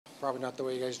Probably not the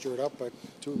way you guys drew it up, but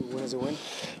 2 win is a win.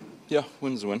 Yeah,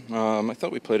 win's a win. I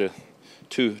thought we played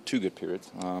two good periods.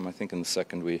 I think in the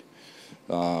second we,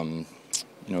 let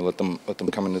them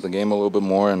come into the game a little bit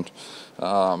more, and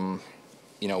weren't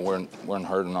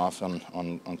hard enough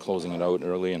on closing it out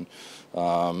early, and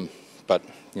but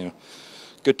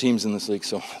good teams in this league,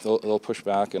 so they'll push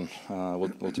back, and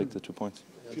we'll take the 2 points.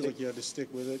 I feel like you had to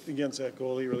stick with it against that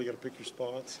goalie. You really got to pick your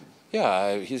spots.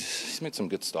 Yeah, he's made some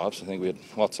good stops. I think we had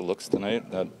lots of looks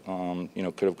tonight that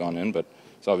could have gone in, but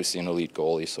it's obviously an elite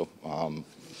goalie. So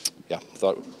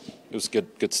thought it was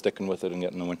good sticking with it and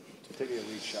getting the win. To take a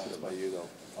lead shot by you though,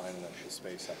 finding the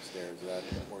space upstairs. Is that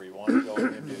where you want to go?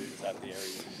 Maybe is that the area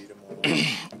you can beat him more?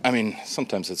 I mean,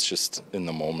 sometimes it's just in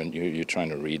the moment. You're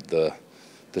trying to read the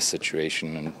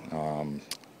situation, and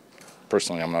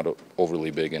personally, I'm not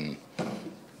overly big in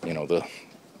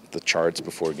the charts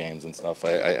before games and stuff.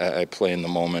 I play in the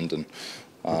moment, and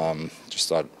just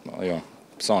thought,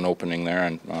 saw an opening there,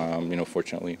 and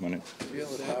fortunately won it. The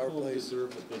power play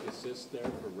deserve a big assist there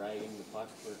for ragging the puck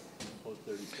for post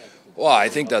 30 seconds. Well, I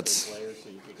think that's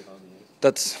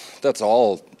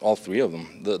all three of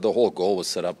them. The whole goal was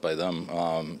set up by them.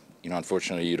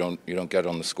 Unfortunately, you don't get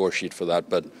on the score sheet for that,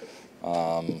 but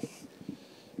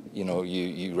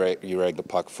you rag the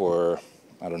puck for,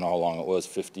 I don't know how long it was,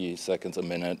 50 seconds, a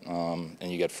minute,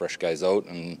 and you get fresh guys out,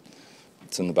 and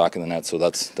it's in the back of the net. So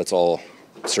that's all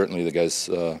certainly the guys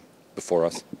before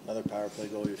us. Another power play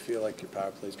goal. You feel like your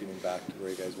power play is getting back to where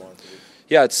you guys want it to be?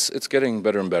 Yeah, it's getting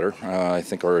better and better. I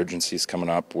think our urgency is coming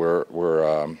up. We're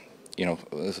getting a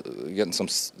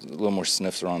little more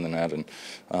sniffs around the net, and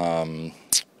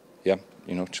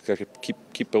just gotta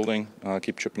keep building,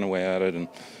 keep chipping away at it, and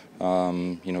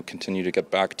continue to get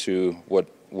back to what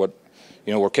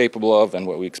we're capable of and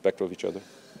what we expect of each other.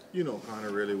 You know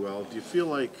Connor really well. Do you feel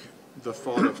like the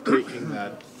thought of taking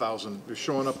that 1,000,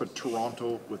 showing up at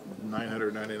Toronto with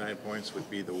 999 points would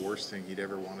be the worst thing he'd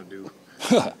ever want to do?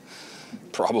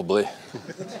 Probably.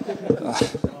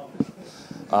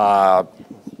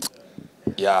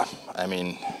 Yeah, I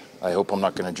mean, I hope I'm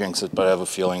not going to jinx it, but I have a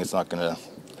feeling it's not going to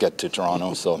get to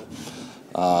Toronto, so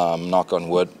knock on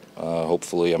wood.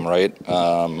 Hopefully I'm right.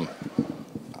 I'm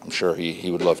sure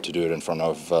he would love to do it in front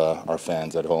of our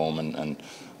fans at home, and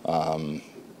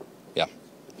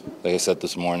like I said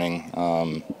this morning,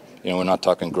 we're not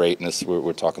talking greatness,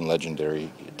 we're talking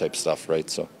legendary type stuff, right?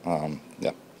 So, fun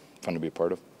to be a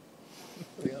part of.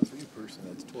 For you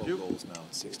personally, that's 12 goals now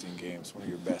in 16 games. One of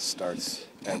your best starts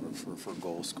ever for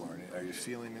goal scoring. Are you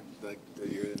feeling it like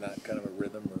you're in that kind of a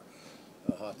rhythm or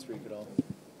a hot streak at all?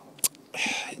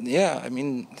 Yeah, I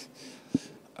mean,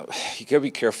 you gotta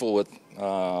be careful with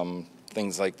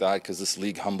things like that because this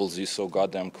league humbles you so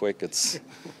goddamn quick. It's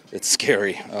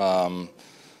scary.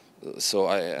 So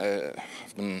I've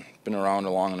been around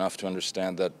long enough to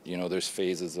understand that there's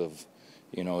phases of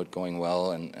it going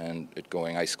well and it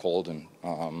going ice cold, and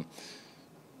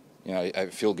I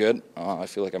feel good. I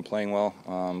feel like I'm playing well.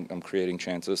 I'm creating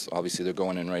chances. Obviously they're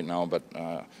going in right now, but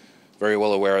very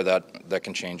well aware that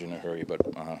can change in a hurry. But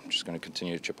I'm just going to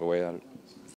continue to chip away at it.